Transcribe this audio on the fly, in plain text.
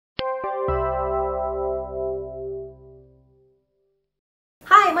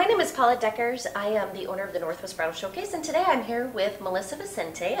name is Paula Deckers. I am the owner of the Northwest Bridal Showcase, and today I'm here with Melissa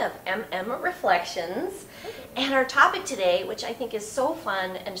Vicente of MM Reflections. And our topic today, which I think is so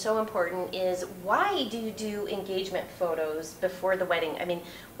fun and so important, is why do you do engagement photos before the wedding? I mean,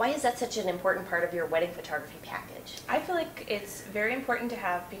 why is that such an important part of your wedding photography package? I feel like it's very important to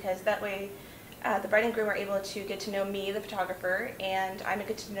have, because that way the bride and groom are able to get to know me, the photographer, and I'm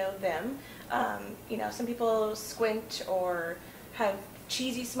get to know them. You know, some people squint or have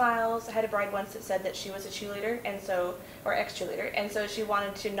cheesy smiles. I had a bride once that said that she was a cheerleader, and so, or ex-cheerleader, and so she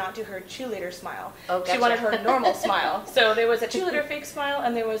wanted to not do her cheerleader smile. Oh, gotcha. She wanted her normal smile. So there was a cheerleader fake smile,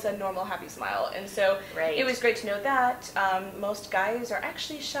 and there was a normal happy smile, and so it was great to know that. Most guys are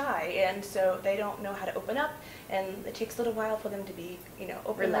actually shy, and so they don't know how to open up, and it takes a little while for them to be, you know,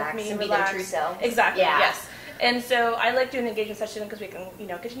 open with me, and be relax. their true self. Exactly. Yeah. Yes. And so I like doing an engagement session because we can, you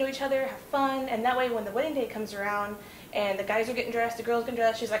know, get to know each other, have fun, and that way when the wedding day comes around and the guys are getting dressed, the girls getting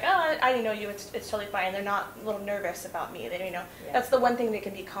dressed, she's like, oh, I didn't know you, it's totally fine. They're not a little nervous about me. They, you know, that's the one thing they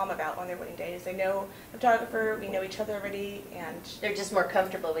can be calm about on their wedding day is they know the photographer, we know each other already, and they're just more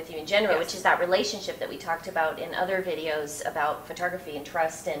comfortable with you in general, which is that relationship that we talked about in other videos about photography and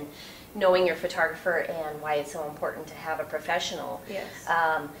trust and knowing your photographer and why it's so important to have a professional. Yes.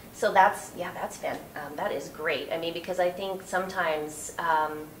 So that's, that is great. I mean, because I think sometimes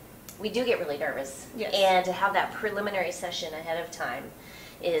we do get really nervous. Yes. And to have that preliminary session ahead of time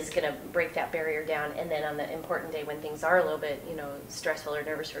is going to break that barrier down. And then on the important day when things are a little bit, you know, stressful or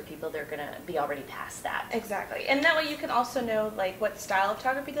nervous for people, they're going to be already past that. Exactly. And that way you can also know, like, what style of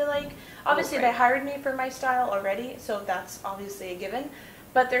photography they like. Obviously, right. They hired me for my style already, so that's obviously a given.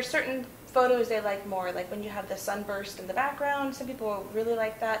 But there's certain photos they like more, like when you have the sunburst in the background. Some people really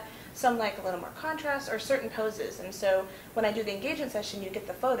like that. Some like a little more contrast or certain poses. And so when I do the engagement session, you get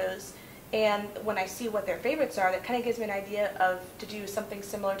the photos. And when I see what their favorites are, that kind of gives me an idea of to do something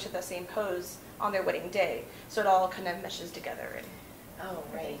similar to the same pose on their wedding day. So it all kind of meshes together. And oh,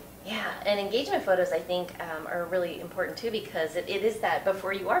 right. Yeah, and engagement photos, I think, are really important too, because it is that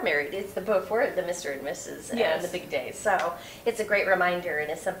before you are married. It's the before the Mr. and Mrs. and the big day. So it's a great reminder,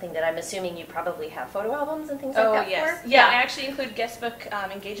 and it's something that I'm assuming you probably have photo albums and things like that for? Yeah, I actually include guest book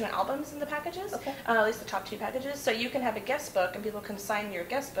engagement albums in the packages, okay. At least the top 2 packages. So you can have a guest book, and people can sign your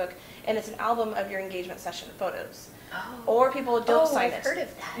guest book, and it's an album of your engagement session photos. Oh. Or people don't sign it. I've heard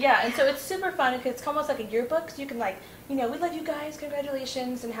of that. Yeah, and so it's super fun because it's almost like a yearbook. So you can, like, you know, we love you guys,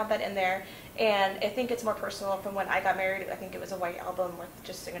 congratulations, and have that in there. And I think it's more personal from when I got married. I think it was a white album with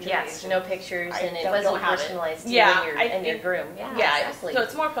just signature page. Yes, no pictures, and it don't wasn't have personalized to you Yeah, and your groom. Yeah, exactly. So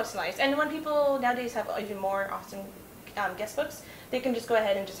it's more personalized. And when people nowadays have even more awesome guest books, they can just go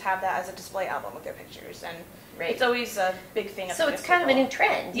ahead and just have that as a display album with their pictures. And it's always a big thing. So it's kind of a new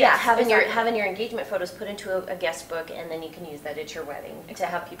trend. Yes, having your engagement photos put into a guest book, and then you can use that at your wedding to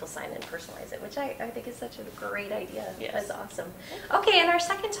have people sign and personalize it, which I think is such a great idea. Yes. That's awesome. Okay, and our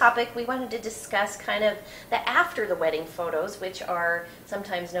second topic, we wanted to discuss kind of the after the wedding photos, which are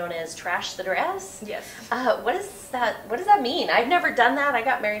sometimes known as trash the dress. Yes. What does that mean? I've never done that. I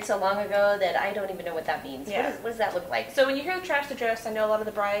got married so long ago that I don't even know what that means. Yeah. What does that look like? So when you hear the trash the dress, I know a lot of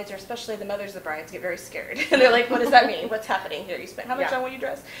the brides, or especially the mothers of the brides, get very scared. They're like, what does that mean? What's happening here? You spent how much on what you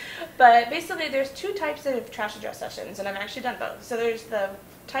dress? But basically, there's 2 types of trash the dress sessions, and I've actually done both. So there's the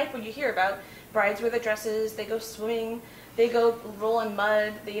type where you hear about brides wear their dresses, they go swimming, they go roll in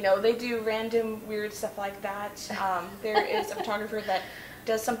mud, they do random weird stuff like that. There is a photographer that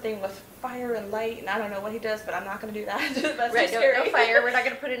does something with fire and light, and I don't know what he does, but I'm not going to do that. That's right, too scary. No fire. We're not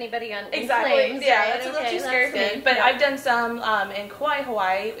going to put anybody on exactly. flames. Yeah, right? that's a little too scary for me. But I've done some in Kauai,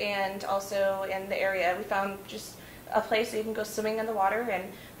 Hawaii, and also in the area. We found just a place that you can go swimming in the water, and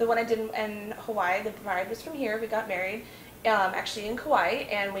the one I did in Hawaii, the bride was from here. We got married actually in Kauai,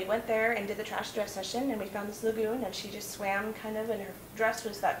 and we went there and did the trash dress session, and we found this lagoon, and she just swam kind of, and her dress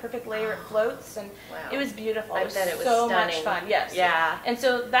was that perfect layer. It floats, and it was beautiful. I bet it was so stunning. much fun. Yes. Yeah. And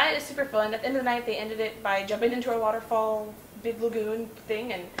so that is super fun. At the end of the night, they ended it by jumping into a waterfall, big lagoon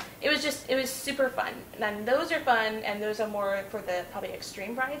thing, and it was super fun. And those are fun, and those are more for the probably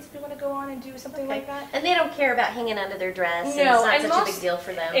extreme brides if you want to go on and do something like that. And they don't care about hanging onto their dress. No, and it's not such a big deal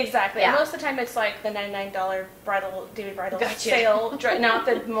for them. Exactly. Yeah. And most of the time, it's like the $99 David Bridal sale, not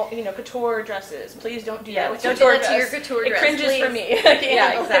the couture dresses. Please don't do that with don't couture do that to your couture dress. It cringes please. for me.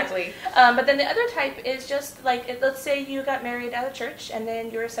 Yeah, exactly. But then the other type is just like, let's say you got married at a church, and then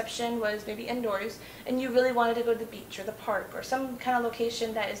your reception was maybe indoors, and you really wanted to go to the beach or the park or some kind of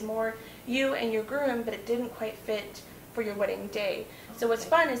location that is more you and your groom, but it didn't quite fit for your wedding day. So what's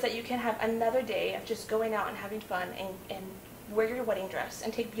fun is that you can have another day of just going out and having fun and wear your wedding dress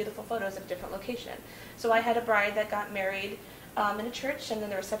and take beautiful photos of different location. So I had a bride that got married in a church, and then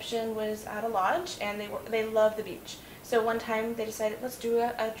the reception was at a lodge, and they love the beach. So one time they decided, let's do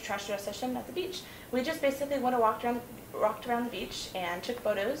a trash dress session at the beach. We just basically went and walked around the beach and took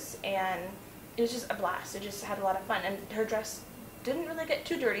photos, and it was just a blast. It just had a lot of fun, and her dress didn't really get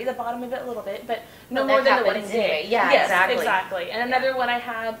too dirty, the bottom of it a little bit, but no more than the wedding day. Yeah, yes, exactly. And another one I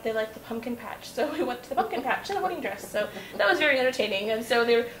had, they liked the pumpkin patch, so we went to the pumpkin patch in a wedding dress. So that was very entertaining. And so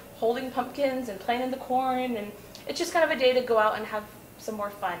they were holding pumpkins and playing in the corn, and it's just kind of a day to go out and have some more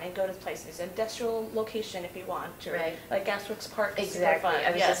fun and go to places, industrial location if you want, or right. like Gasworks Park. Exactly. Super fun.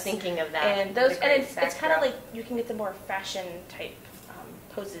 I was just thinking of that. And those, and it's kind of like you can get the more fashion type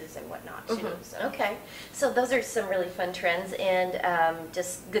poses and whatnot too. Mm-hmm. So. Okay, so those are some really fun trends and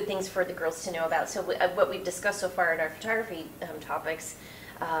just good things for the girls to know about. So what we've discussed so far in our photography topics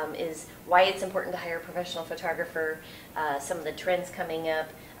is why it's important to hire a professional photographer, some of the trends coming up,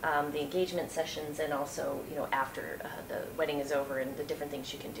 the engagement sessions, and also after the wedding is over and the different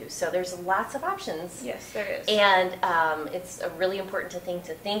things you can do. So there's lots of options. Yes, there is. And it's a really important thing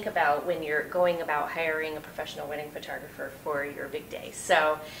to think about when you're going about hiring a professional wedding photographer for your big day.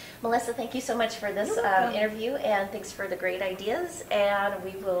 So Melissa, thank you so much for this interview, and thanks for the great ideas, and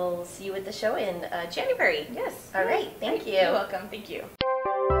we will see you at the show in January. Yes. All right. Thank you. You're welcome. Thank you.